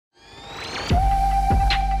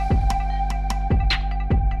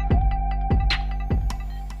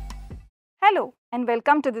and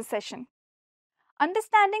welcome to this session.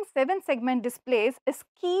 Understanding 7-segment displays is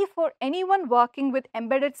key for anyone working with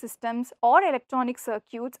embedded systems or electronic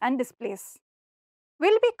circuits and displays.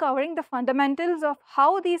 We'll be covering the fundamentals of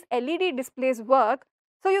how these LED displays work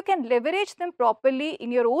so you can leverage them properly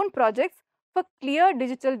in your own projects for clear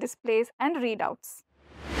digital displays and readouts.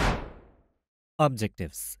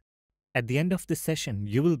 Objectives. At the end of this session,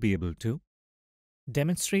 you will be able to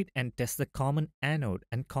demonstrate and test the common anode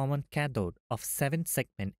and common cathode of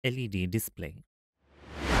 7-segment LED display.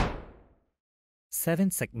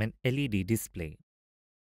 7-segment LED display.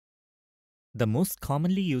 The most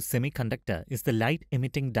commonly used semiconductor is the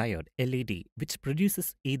light-emitting diode LED, which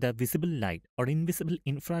produces either visible light or invisible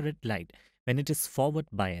infrared light when it is forward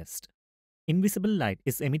biased. Invisible light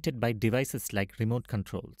is emitted by devices like remote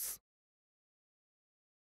controls.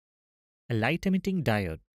 A light-emitting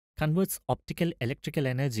diode converts optical electrical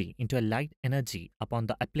energy into a light energy upon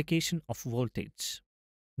the application of voltage.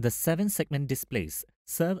 The 7-segment displays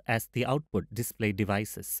serve as the output display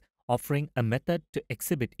devices, offering a method to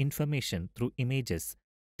exhibit information through images,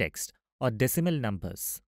 text, or decimal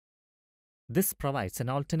numbers. This provides an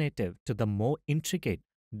alternative to the more intricate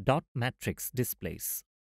dot matrix displays.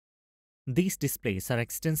 These displays are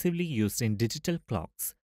extensively used in digital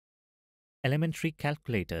clocks, elementary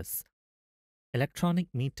calculators, electronic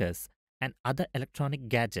meters, and other electronic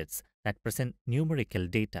gadgets that present numerical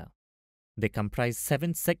data. They comprise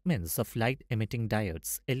 7 segments of light-emitting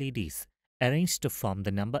diodes, LEDs, arranged to form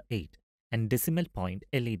the number 8 and decimal point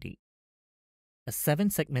LED. A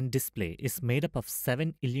 7-segment display is made up of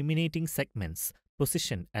 7 illuminating segments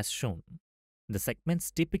positioned as shown. The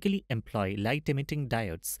segments typically employ light-emitting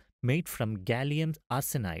diodes made from gallium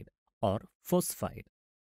arsenide or phosphide.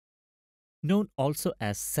 Known also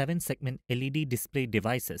as 7-segment LED display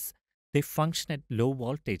devices, they function at low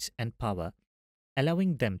voltage and power,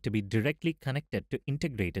 allowing them to be directly connected to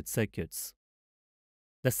integrated circuits.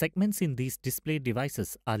 The segments in these display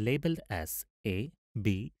devices are labeled as A,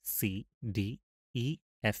 B, C, D, E,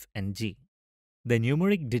 F, and G. The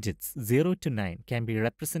numeric digits 0 to 9 can be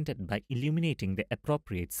represented by illuminating the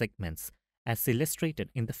appropriate segments, as illustrated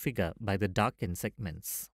in the figure by the darkened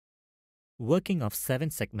segments. Working of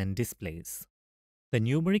 7-segment displays. The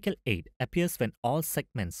numerical 8 appears when all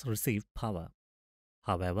segments receive power.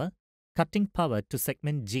 However, cutting power to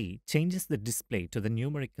segment G changes the display to the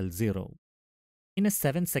numerical 0. In a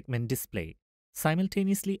 7-segment display,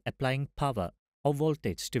 simultaneously applying power or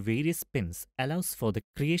voltage to various pins allows for the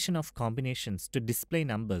creation of combinations to display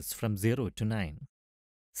numbers from 0 to 9.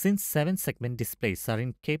 Since 7-segment displays are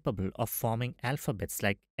incapable of forming alphabets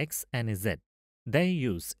like X and Z, their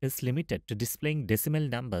use is limited to displaying decimal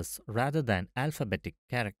numbers rather than alphabetic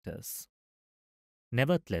characters.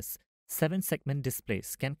 Nevertheless, 7-segment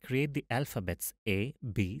displays can create the alphabets A,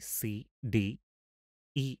 B, C, D,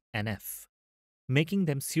 E, and F, making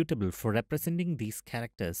them suitable for representing these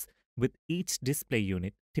characters, with each display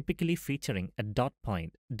unit typically featuring a dot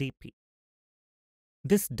point DP.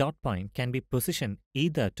 This dot point can be positioned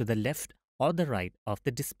either to the left or the right of the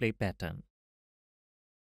display pattern.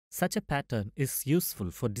 Such a pattern is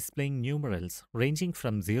useful for displaying numerals ranging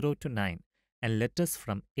from 0 to 9 and letters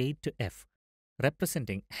from A to F,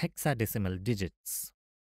 representing hexadecimal digits.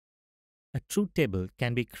 A truth table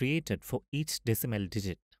can be created for each decimal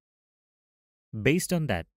digit. Based on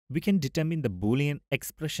that, we can determine the Boolean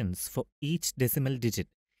expressions for each decimal digit,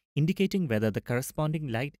 indicating whether the corresponding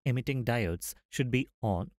light-emitting diodes should be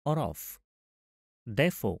on or off.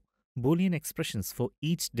 Therefore, Boolean expressions for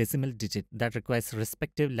each decimal digit that requires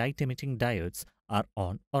respective light-emitting diodes are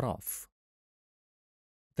on or off.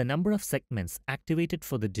 The number of segments activated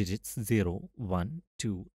for the digits 0, 1,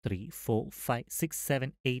 2, 3, 4, 5, 6,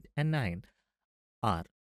 7, 8, and 9 are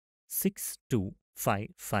 6, 2, 5,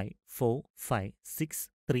 5, 4, 5, 6,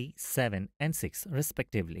 3, 7, and 6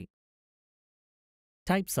 respectively.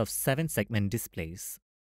 Types of 7-segment displays.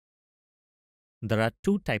 There are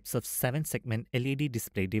 2 types of 7-segment LED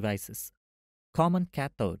display devices: common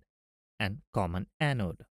cathode and common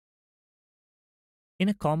anode. In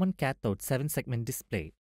a common cathode 7-segment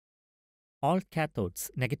display, all cathodes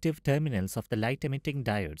negative terminals of the light-emitting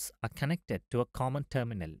diodes are connected to a common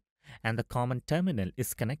terminal, and the common terminal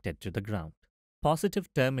is connected to the ground.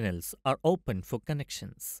 Positive terminals are open for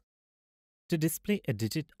connections. To display a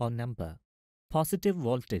digit or number, positive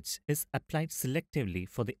voltage is applied selectively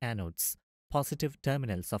for the anodes, positive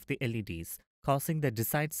terminals of the LEDs, causing the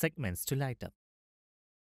desired segments to light up.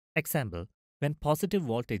 Example, when positive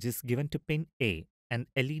voltage is given to pin A, an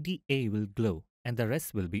LED A will glow and the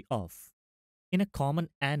rest will be off. In a common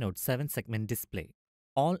anode 7-segment display,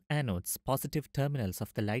 all anodes positive terminals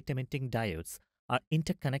of the light-emitting diodes are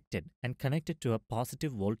interconnected and connected to a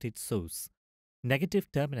positive voltage source.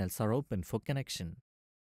 Negative terminals are open for connection.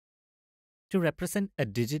 To represent a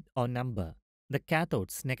digit or number, the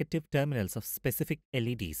cathode's negative terminals of specific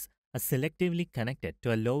LEDs are selectively connected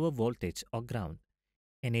to a lower voltage or ground,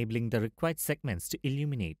 enabling the required segments to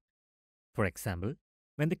illuminate. For example,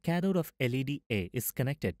 when the cathode of LED A is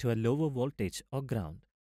connected to a lower voltage or ground,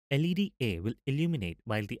 LED A will illuminate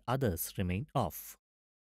while the others remain off.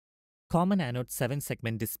 Common anode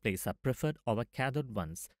 7-segment displays are preferred over cathode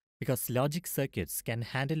ones because logic circuits can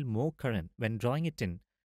handle more current when drawing it in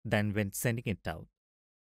than when sending it out.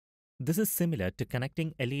 This is similar to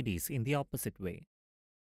connecting LEDs in the opposite way.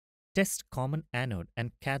 Test common anode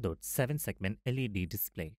and cathode 7-segment LED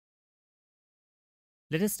display.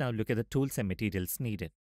 Let us now look at the tools and materials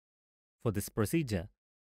needed. For this procedure,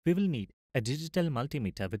 we will need a digital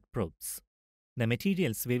multimeter with probes. The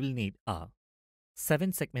materials we will need are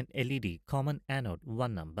 7-segment LED common anode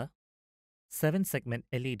 1 number, 7-segment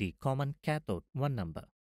LED common cathode 1 number.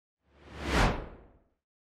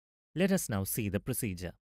 Let us now see the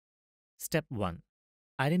procedure. Step 1.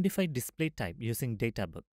 Identify display type using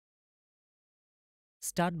databook.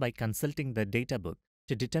 Start by consulting the databook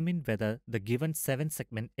to determine whether the given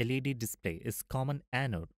 7-segment LED display is common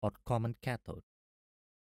anode or common cathode.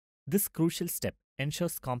 This crucial step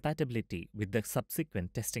ensures compatibility with the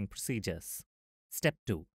subsequent testing procedures. Step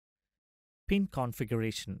 2. Pin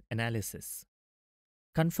configuration analysis.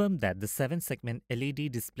 Confirm that the 7-segment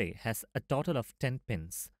LED display has a total of 10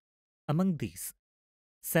 pins. Among these,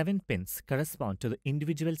 7 pins correspond to the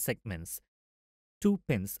individual segments. 2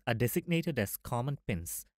 pins are designated as common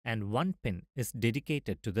pins and 1 pin is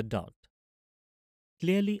dedicated to the dot.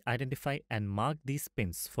 Clearly identify and mark these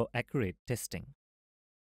pins for accurate testing.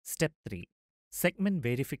 Step 3. Segment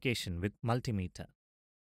verification with multimeter.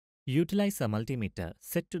 Utilize a multimeter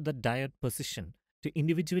set to the diode position to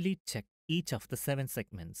individually check each of the 7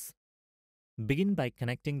 segments. Begin by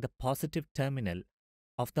connecting the positive terminal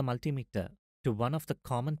of the multimeter to one of the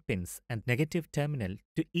common pins and negative terminal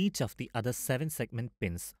to each of the other 7-segment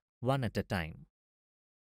pins one at a time.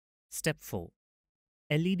 Step 4.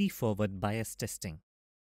 LED forward bias testing.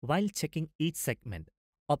 While checking each segment,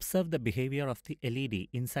 observe the behavior of the LED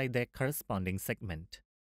inside their corresponding segment.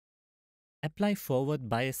 Apply forward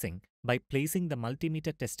biasing by placing the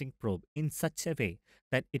multimeter testing probe in such a way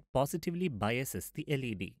that it positively biases the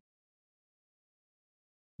LED.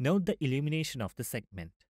 Note the illumination of the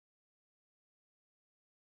segment.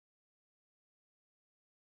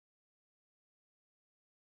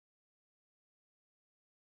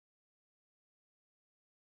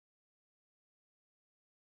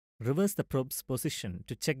 Reverse the probe's position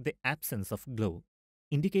to check the absence of glow,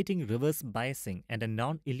 indicating reverse biasing and a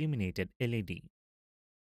non-illuminated LED.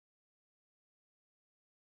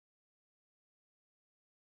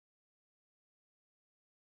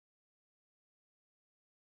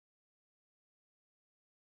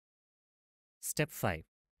 Step 5.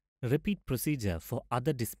 Repeat procedure for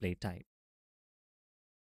other display type.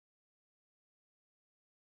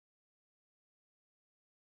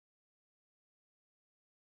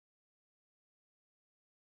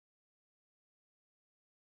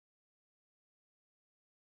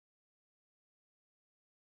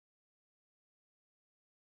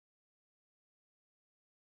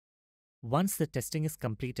 Once the testing is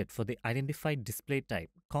completed for the identified display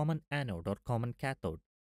type, common anode or common cathode,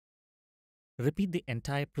 repeat the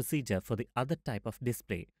entire procedure for the other type of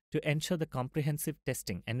display to ensure the comprehensive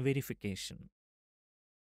testing and verification.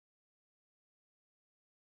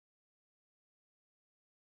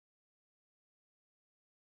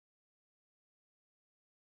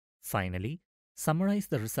 Finally, summarize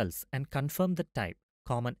the results and confirm the type,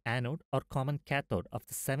 common anode or common cathode of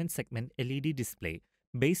the 7-segment LED display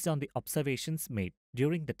based on the observations made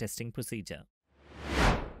during the testing procedure.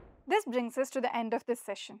 This brings us to the end of this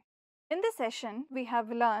session. In this session, we have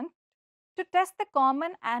learned to test the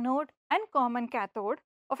common anode and common cathode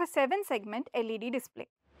of a 7-segment LED display.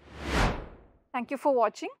 Thank you for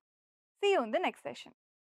watching. See you in the next session.